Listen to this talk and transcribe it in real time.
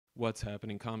What's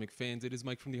happening, comic fans? It is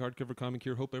Mike from the Hardcover Comic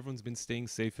here. Hope everyone's been staying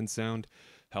safe and sound,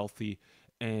 healthy,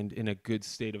 and in a good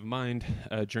state of mind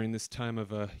during this time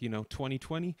of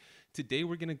 2020. Today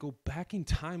we're gonna go back in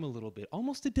time a little bit,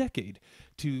 almost a decade,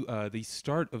 to the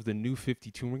start of the New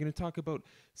 52, and we're gonna talk about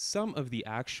some of the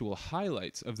actual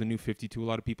highlights of the New 52. A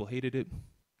lot of people hated it.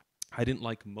 I didn't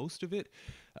like most of it.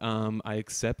 I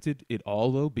accepted it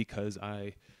all though because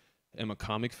I am a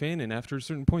comic fan, and after a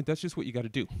certain point, that's just what you got to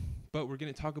do. But we're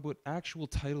going to talk about actual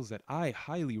titles that I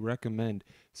highly recommend,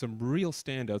 some real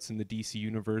standouts in the DC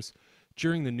universe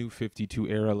during the New 52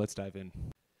 era. Let's dive in.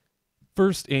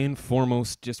 First and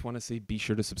foremost, just want to say be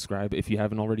sure to subscribe. If you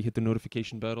haven't already hit the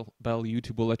notification bell,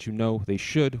 YouTube will let you know. They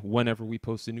should whenever we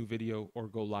post a new video or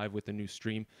go live with a new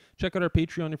stream. Check out our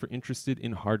Patreon if you're interested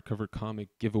in hardcover comic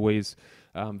giveaways.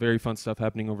 Very fun stuff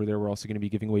happening over there. We're also going to be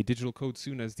giving away digital codes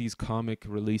soon as these comic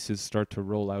releases start to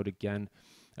roll out again.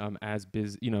 As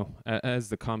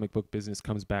the comic book business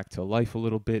comes back to life a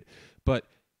little bit. But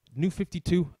New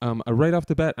 52, right off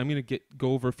the bat, I'm going to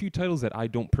go over a few titles that I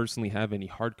don't personally have any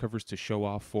hardcovers to show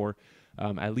off for,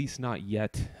 at least not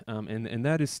yet, and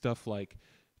that is stuff like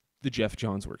the Jeff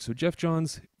Johns work. So Jeff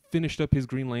Johns finished up his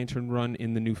Green Lantern run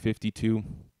in the New 52,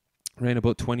 ran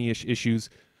about 20-ish issues,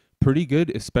 pretty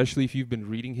good, especially if you've been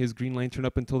reading his Green Lantern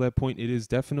up until that point. It is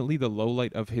definitely the low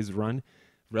light of his run.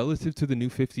 Relative to the New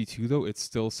 52, though, it's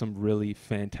still some really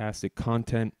fantastic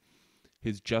content.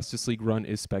 His Justice League run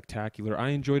is spectacular. I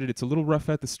enjoyed it. It's a little rough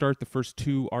at the start. The first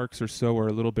two arcs or so are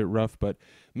a little bit rough, but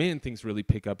man, things really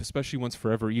pick up, especially once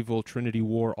Forever Evil, Trinity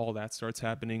War, all that starts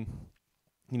happening,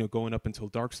 going up until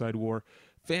Darkseid War.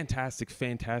 Fantastic,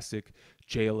 fantastic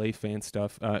JLA fan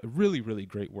stuff. Really, really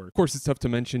great work. Of course, it's tough to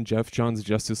mention Jeff Johns'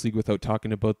 Justice League without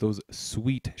talking about those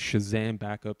sweet Shazam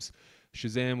backups.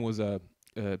 Shazam was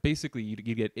basically you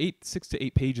get 6 to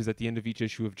 8 pages at the end of each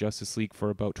issue of Justice League for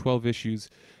about 12 issues,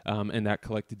 and that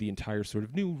collected the entire sort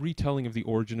of new retelling of the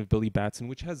origin of Billy Batson,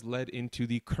 which has led into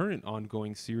the current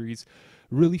ongoing series.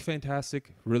 Really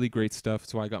fantastic, really great stuff.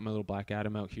 So I got my little Black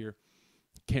Adam out here.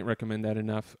 Can't recommend that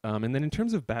enough. And then in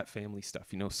terms of Bat Family stuff,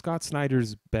 Scott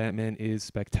Snyder's Batman is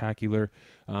spectacular.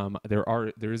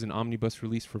 There is an omnibus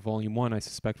release for Volume 1. I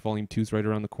suspect Volume 2 is right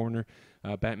around the corner.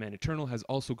 Batman Eternal has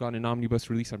also gotten an omnibus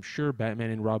release. I'm sure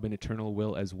Batman and Robin Eternal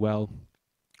will as well,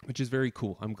 which is very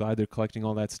cool. I'm glad they're collecting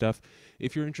all that stuff.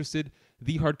 If you're interested,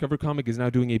 the Hardcover Comic is now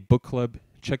doing a book club.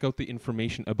 Check out the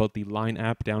information about the Line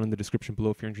app down in the description below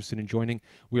if you're interested in joining.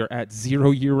 We are at 0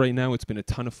 year right now. It's been a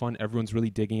ton of fun. Everyone's really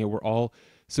digging it. We're all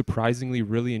surprisingly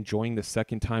really enjoying the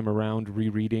second time around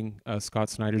rereading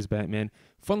Scott Snyder's Batman.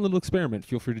 Fun little experiment.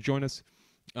 Feel free to join us.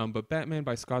 But Batman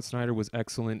by Scott Snyder was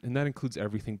excellent, and that includes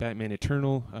everything. Batman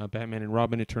Eternal, Batman and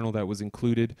Robin Eternal, that was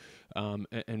included.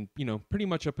 And pretty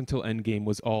much up until Endgame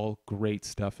was all great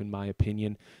stuff, in my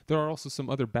opinion. There are also some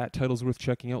other Bat titles worth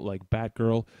checking out, like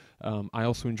Batgirl. I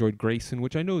also enjoyed Grayson,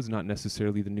 which I know is not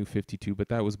necessarily the New 52, but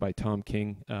that was by Tom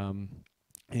King.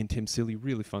 And Tim Silly,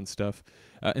 really fun stuff.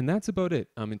 And that's about it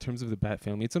in terms of the Bat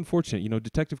family. It's unfortunate.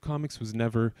 Detective Comics was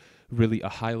never really a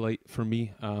highlight for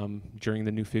me during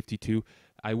the New 52.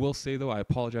 I will say, though, I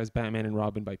apologize, Batman and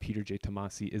Robin by Peter J.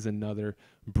 Tomasi is another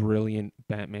brilliant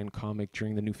Batman comic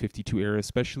during the New 52 era,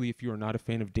 especially if you are not a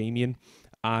fan of Damian.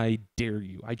 I dare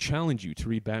you, I challenge you to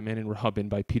read Batman and Robin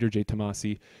by Peter J.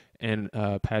 Tomasi and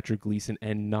Patrick Gleason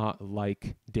and not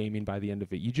like Damian by the end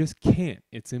of it. You just can't.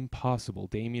 It's impossible.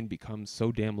 Damian becomes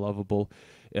so damn lovable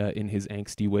in his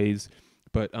angsty ways.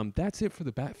 But that's it for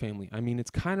the Bat family. I mean, it's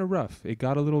kind of rough. It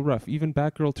got a little rough. Even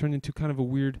Batgirl turned into kind of a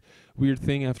weird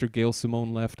thing after Gail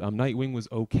Simone left. Nightwing was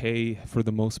okay for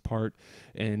the most part.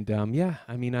 And yeah,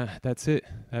 I mean, that's it.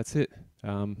 That's it.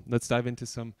 Let's dive into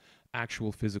some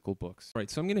actual physical books. All right,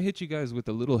 so I'm going to hit you guys with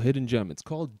a little hidden gem. It's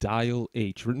called Dial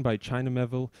H, written by China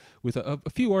Melville, with a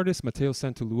few artists, Matteo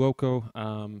Santaluoco.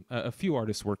 A few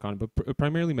artists work on it, but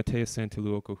primarily Matteo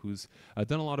Santaluoco, who's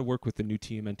done a lot of work with the new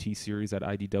TMNT series at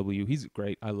IDW. He's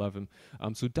great. I love him.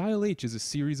 So Dial H is a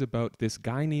series about this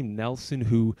guy named Nelson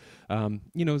who,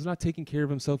 is not taking care of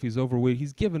himself. He's overweight.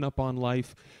 He's given up on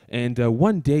life. And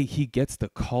one day he gets the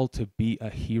call to be a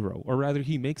hero, or rather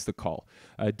he makes the call.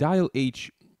 Dial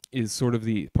H is sort of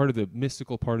the part of the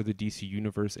mystical part of the DC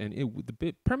universe, and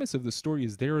the premise of the story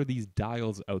is there are these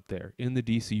dials out there in the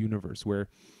DC universe where,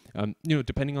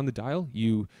 depending on the dial,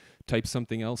 you type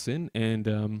something else in,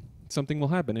 and something will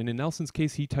happen. And in Nelson's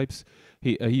case, he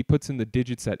puts in the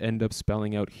digits that end up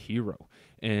spelling out hero.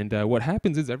 And what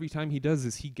happens is every time he does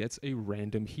this, he gets a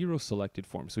random hero selected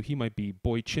for him. So he might be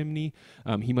Boy Chimney.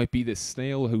 He might be this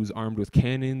snail who's armed with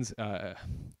cannons.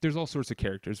 There's all sorts of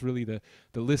characters. Really, the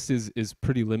list is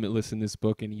pretty limitless in this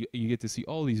book, and you get to see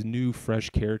all these new, fresh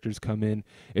characters come in.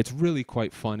 It's really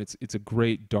quite fun. It's a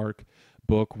great, dark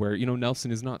book where,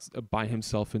 Nelson is not by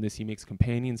himself in this. He makes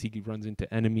companions. He runs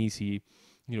into enemies. He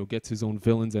gets his own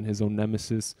villains and his own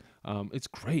nemesis. It's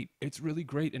great. It's really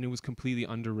great, and it was completely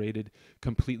underrated,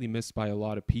 completely missed by a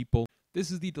lot of people. This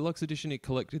is the deluxe edition. It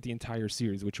collected the entire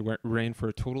series, which ran for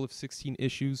a total of 16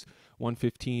 issues,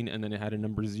 115, and then it had a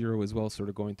number 0 as well, sort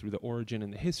of going through the origin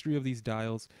and the history of these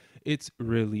dials. It's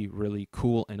really, really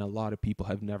cool, and a lot of people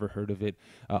have never heard of it.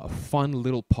 A fun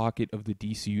little pocket of the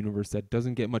DC universe that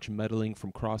doesn't get much meddling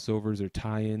from crossovers or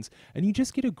tie-ins, and you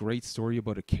just get a great story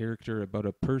about a character, about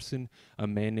a person, a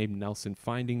man named Nelson,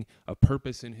 finding a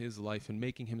purpose in his life and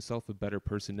making himself a better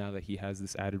person now that he has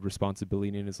this added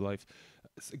responsibility in his life.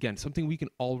 Again, something we can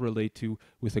all relate to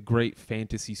with a great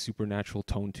fantasy supernatural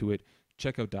tone to it.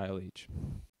 Check out Dial H.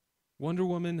 Wonder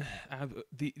Woman,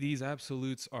 these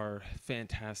absolutes are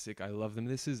fantastic. I love them.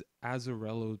 This is Brian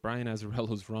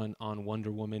Azzarello's run on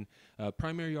Wonder Woman.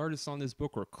 Primary artists on this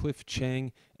book are Cliff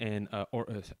Chiang and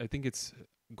I think it's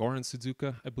Goran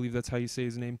Suzuka. I believe that's how you say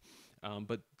his name.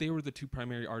 But they were the two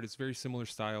primary artists, very similar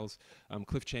styles.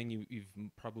 Cliff Chiang, you've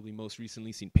probably most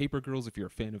recently seen Paper Girls if you're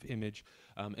a fan of Image.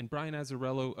 And Brian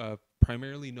Azzarello,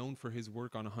 primarily known for his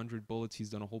work on 100 Bullets. He's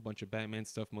done a whole bunch of Batman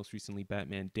stuff, most recently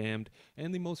Batman Damned,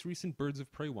 and the most recent Birds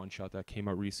of Prey one-shot that came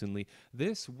out recently.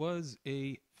 This was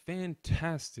a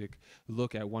fantastic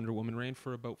look at Wonder Woman. Ran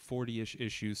for about 40-ish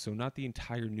issues, so not the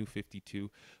entire New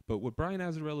 52. But what Brian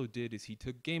Azzarello did is he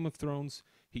took Game of Thrones,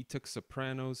 he took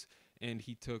Sopranos, and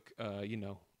he took,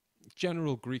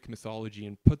 general Greek mythology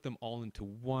and put them all into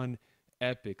one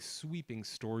epic, sweeping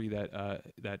story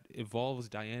that evolves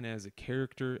Diana as a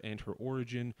character and her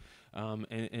origin,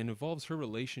 and involves her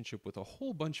relationship with a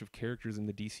whole bunch of characters in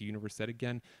the DC universe that,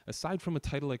 again, aside from a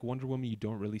title like Wonder Woman, you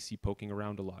don't really see poking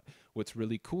around a lot. What's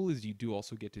really cool is you do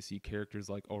also get to see characters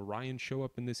like Orion show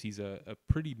up in this. He's a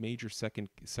pretty major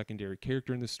secondary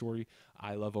character in the story.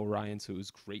 I love Orion, so it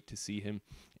was great to see him.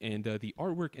 And the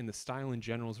artwork and the style in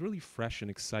general is really fresh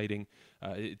and exciting.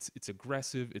 It's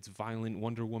aggressive, it's violent.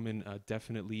 Wonder Woman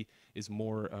definitely is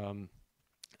more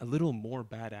a little more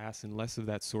badass and less of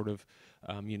that sort of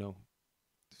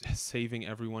saving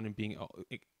everyone and being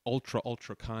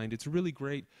ultra kind. It's really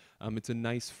great. It's a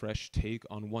nice fresh take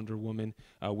on Wonder Woman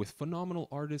with phenomenal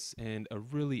artists and a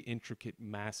really intricate,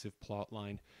 massive plot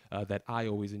line that I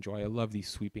always enjoy. I love these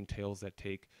sweeping tales that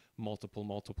take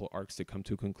multiple arcs to come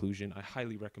to a conclusion. I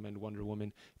highly recommend Wonder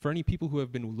Woman for any people who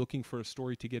have been looking for a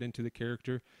story to get into the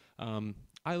character.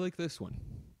 I like this one.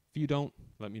 If you don't,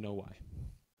 let me know why.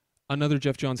 Another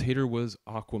Jeff Johns hater was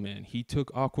Aquaman. He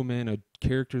took Aquaman, a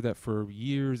character that for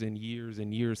years and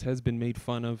years has been made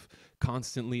fun of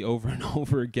constantly over and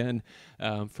over again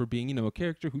for being, a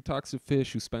character who talks to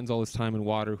fish, who spends all his time in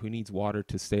water, who needs water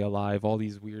to stay alive, all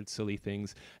these weird, silly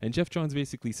things. And Jeff Johns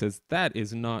basically says that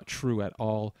is not true at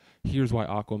all. Here's why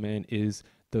Aquaman is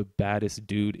the baddest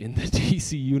dude in the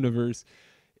DC universe.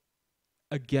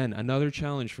 Again, another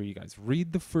challenge for you guys.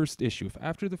 Read the first issue. If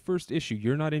after the first issue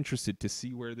you're not interested to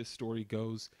see where this story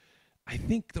goes, I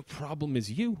think the problem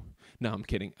is you. No, I'm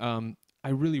kidding. I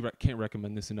really can't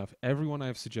recommend this enough. Everyone I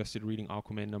have suggested reading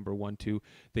Aquaman number 1, 2,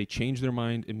 they change their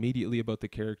mind immediately about the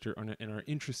character and are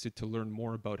interested to learn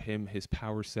more about him, his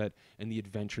power set, and the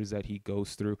adventures that he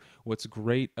goes through. What's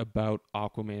great about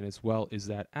Aquaman as well is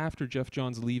that after Jeff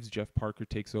Johns leaves, Jeff Parker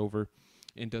takes over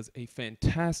and does a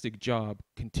fantastic job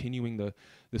continuing the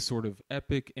sort of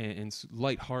epic and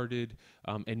lighthearted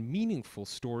and meaningful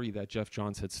story that Jeff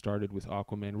Johns had started with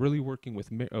Aquaman, really working with,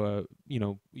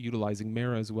 utilizing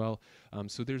Mera as well.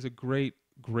 So there's a great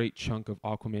chunk of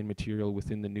Aquaman material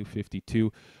within the New 52.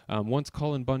 Once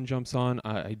Colin Bunn jumps on,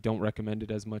 I don't recommend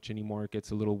it as much anymore. It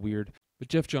gets a little weird. But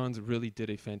Jeff Johns really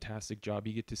did a fantastic job.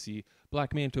 You get to see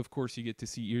Black Manta, of course.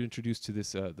 You're introduced to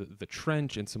this the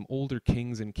Trench and some older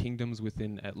kings and kingdoms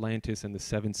within Atlantis and the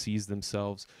Seven Seas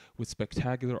themselves, with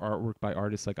spectacular artwork by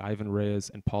artists like Ivan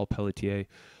Reyes and Paul Pelletier.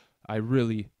 I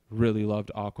really loved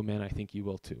Aquaman. I think you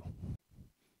will too.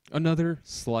 Another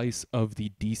slice of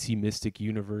the DC Mystic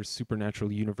universe,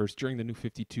 supernatural universe during the New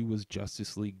 52 was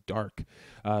Justice League Dark.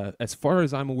 As far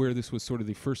as I'm aware, this was sort of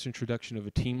the first introduction of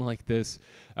a team like this.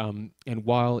 And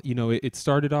while, it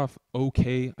started off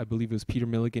okay, I believe it was Peter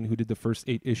Milligan who did the first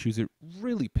 8 issues, it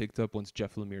really picked up once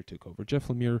Jeff Lemire took over. Jeff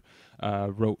Lemire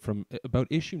wrote from about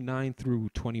issue 9 through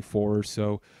 24 or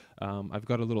so. I've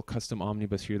got a little custom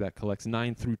omnibus here that collects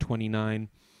 9 through 29.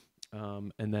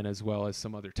 And then as well as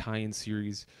some other tie-in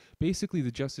series. Basically,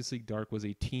 the Justice League Dark was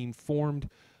a team formed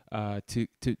to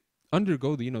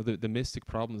undergo the mystic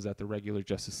problems that the regular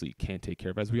Justice League can't take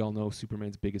care of. As we all know,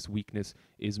 Superman's biggest weakness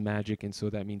is magic, and so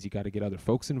that means you got to get other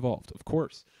folks involved, of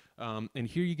course. And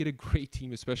here you get a great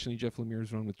team, especially Jeff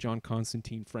Lemire's run with John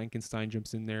Constantine. Frankenstein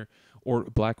jumps in there, or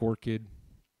Black Orchid.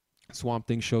 Swamp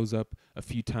Thing shows up a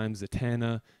few times.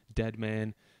 Zatanna,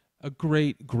 Deadman. A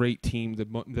great team.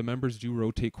 The members do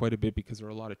rotate quite a bit because there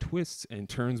are a lot of twists and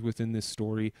turns within this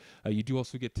story. You do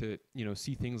also get to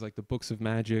see things like the Books of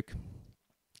Magic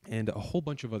and a whole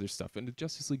bunch of other stuff. And the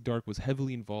Justice League Dark was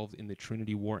heavily involved in the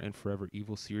Trinity War and Forever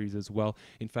Evil series as well.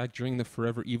 In fact, during the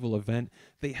Forever Evil event,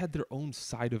 they had their own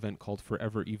side event called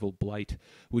Forever Evil Blight,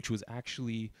 which was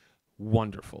actually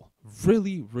wonderful.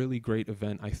 Really great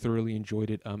event. I thoroughly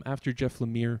enjoyed it. After Jeff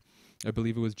Lemire, I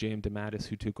believe it was J.M. DeMatteis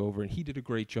who took over, and he did a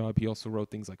great job. He also wrote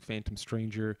things like Phantom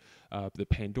Stranger, the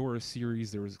Pandora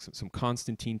series. There was some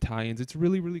Constantine tie-ins. It's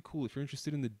really cool. If you're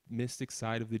interested in the mystic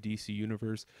side of the DC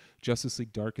universe, Justice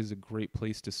League Dark is a great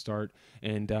place to start,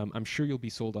 and I'm sure you'll be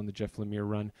sold on the Jeff Lemire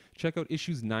run. Check out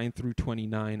issues 9 through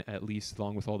 29 at least,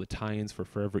 along with all the tie-ins for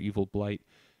Forever Evil Blight.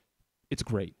 It's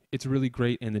great. It's really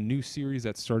great. And the new series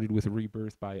that started with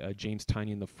Rebirth by James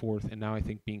Tynion IV, and now I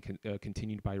think being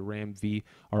continued by Ram V,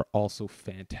 are also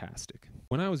fantastic.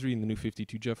 When I was reading the New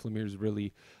 52, Jeff Lemire is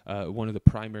really one of the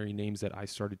primary names that I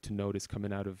started to notice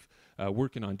coming out of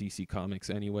working on DC Comics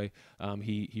anyway.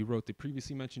 He wrote the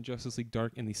previously mentioned Justice League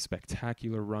Dark and the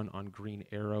spectacular run on Green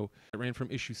Arrow. It ran from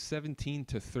issue 17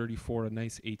 to 34, a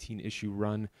nice 18-issue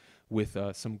run with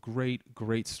some great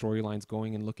storylines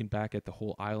going and looking back at the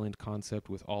whole island concept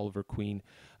with Oliver Queen.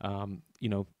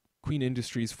 Queen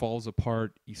Industries falls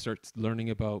apart. You start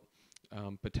learning about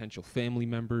potential family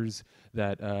members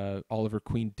that Oliver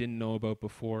Queen didn't know about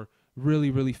before.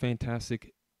 Really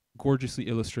fantastic. Gorgeously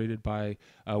illustrated by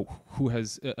a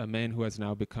man who has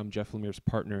now become Jeff Lemire's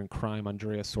partner in crime,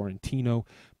 Andrea Sorrentino.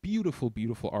 Beautiful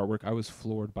artwork. I was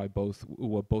floored by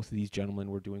what both of these gentlemen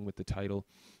were doing with the title.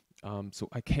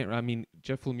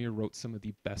 Jeff Lemire wrote some of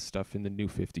the best stuff in the New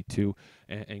 52,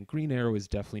 and Green Arrow is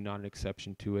definitely not an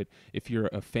exception to it. If you're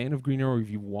a fan of Green Arrow, if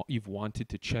you've wanted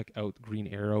to check out Green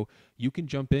Arrow, you can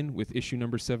jump in with issue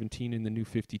number 17 in the New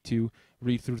 52,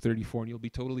 read through 34, and you'll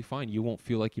be totally fine. You won't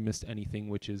feel like you missed anything,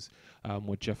 which is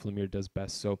what Jeff Lemire does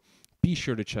best. So be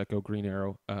sure to check out Green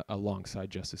Arrow alongside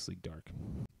Justice League Dark.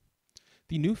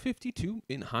 The New 52,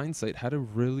 in hindsight, had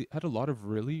a lot of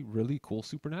really cool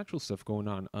supernatural stuff going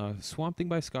on. Swamp Thing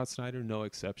by Scott Snyder, no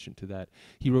exception to that.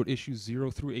 He wrote issues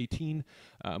 0 through 18,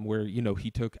 where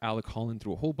he took Alec Holland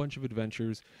through a whole bunch of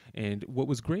adventures. And what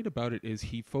was great about it is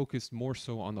he focused more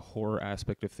so on the horror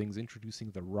aspect of things,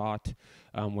 introducing the rot,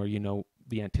 where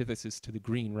the antithesis to the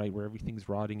green, right, where everything's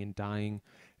rotting and dying.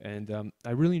 And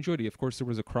I really enjoyed it. Of course, there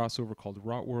was a crossover called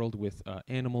Rot World with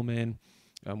Animal Man.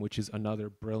 Which is another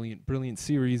brilliant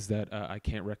series that I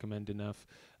can't recommend enough.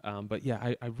 But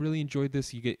yeah, I really enjoyed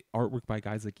this. You get artwork by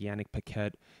guys like Yannick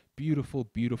Paquette, beautiful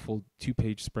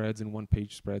 2-page spreads and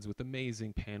 1-page spreads with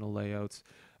amazing panel layouts,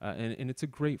 and it's a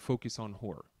great focus on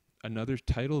horror. Another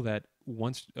title that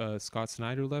once Scott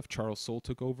Snyder left, Charles Soule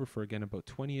took over for, again, about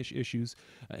 20-ish issues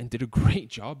and did a great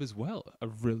job as well. A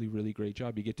really great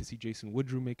job. You get to see Jason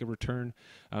Woodrue make a return,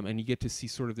 and you get to see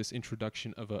sort of this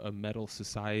introduction of a metal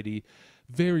society.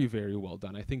 Very well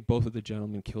done. I think both of the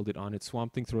gentlemen killed it on it.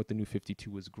 Swamp Thing throughout the New 52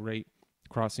 was great.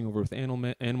 Crossing over with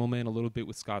Animal Man a little bit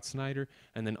with Scott Snyder,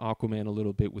 and then Aquaman a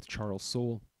little bit with Charles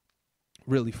Soule.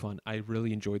 Really fun. I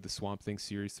really enjoyed the Swamp Thing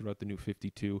series throughout the New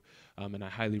 52, and I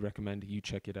highly recommend you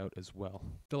check it out as well.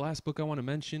 The last book I want to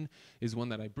mention is one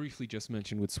that I briefly just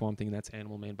mentioned with Swamp Thing, and that's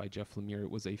Animal Man by Jeff Lemire.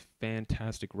 It was a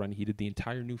fantastic run. He did the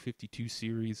entire New 52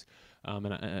 series, and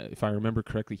if I remember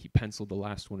correctly, he penciled the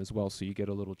last one as well, so you get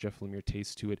a little Jeff Lemire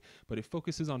taste to it. But it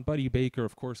focuses on Buddy Baker,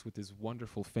 of course, with his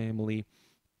wonderful family,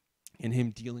 and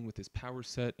him dealing with his power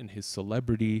set and his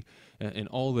celebrity and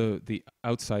all the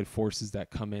outside forces that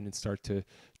come in and start to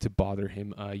bother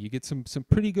him. You get some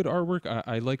pretty good artwork.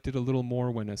 I liked it a little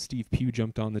more when Steve Pugh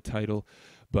jumped on the title,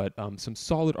 but some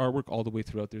solid artwork all the way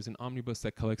throughout. There's an omnibus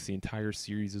that collects the entire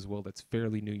series as well that's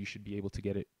fairly new. You should be able to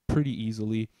get it pretty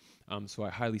easily, so I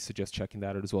highly suggest checking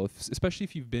that out as well, especially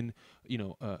if you've been,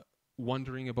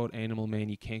 wondering about Animal Man,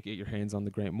 you can't get your hands on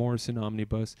the Grant Morrison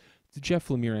omnibus, the Jeff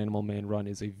Lemire Animal Man run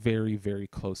is a very, very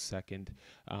close second.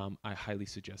 I highly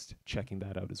suggest checking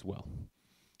that out as well.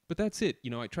 But that's it.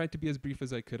 I tried to be as brief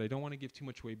as I could. I don't want to give too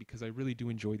much away because I really do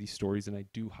enjoy these stories, and I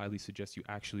do highly suggest you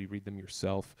actually read them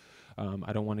yourself.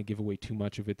 I don't want to give away too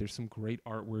much of it. There's some great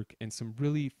artwork and some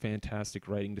really fantastic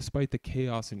writing, despite the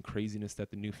chaos and craziness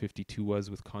that the New 52 was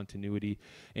with continuity.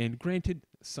 And granted,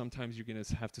 sometimes you're going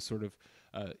to have to sort of,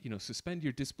 suspend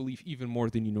your disbelief even more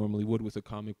than you normally would with a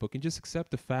comic book, and just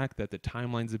accept the fact that the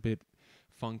timeline's a bit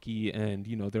funky, and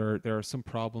there are some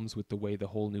problems with the way the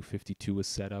whole New 52 was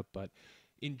set up, but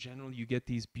in general, you get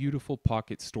these beautiful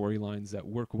pocket storylines that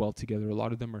work well together. A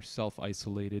lot of them are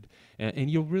self-isolated,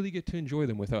 and you'll really get to enjoy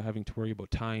them without having to worry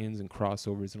about tie-ins and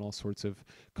crossovers and all sorts of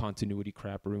continuity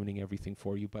crap ruining everything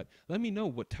for you. But let me know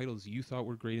what titles you thought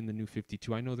were great in the New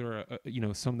 52. I know there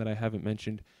are, some that I haven't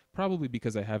mentioned, probably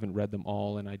because I haven't read them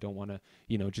all, and I don't want to,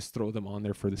 just throw them on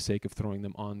there for the sake of throwing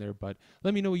them on there. But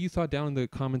let me know what you thought down in the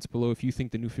comments below. If you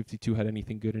think the New 52 had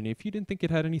anything good in it, if you didn't think it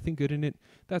had anything good in it,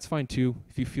 that's fine too.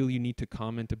 If you feel you need to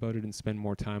comment about it and spend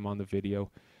more time on the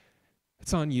video,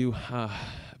 it's on you.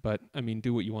 But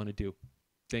do what you want to do.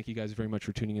 Thank you guys very much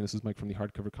for tuning in. This is Mike from the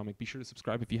Hardcover Comic. Be sure to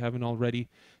subscribe if you haven't already.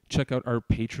 Check out our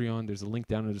Patreon. There's a link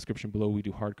down in the description below. We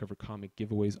do hardcover comic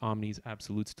giveaways, omnis,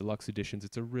 absolutes, deluxe editions.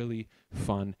 It's a really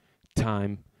fun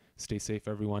time. Stay safe,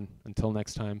 everyone. Until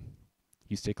next time,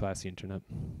 you stay classy, Internet.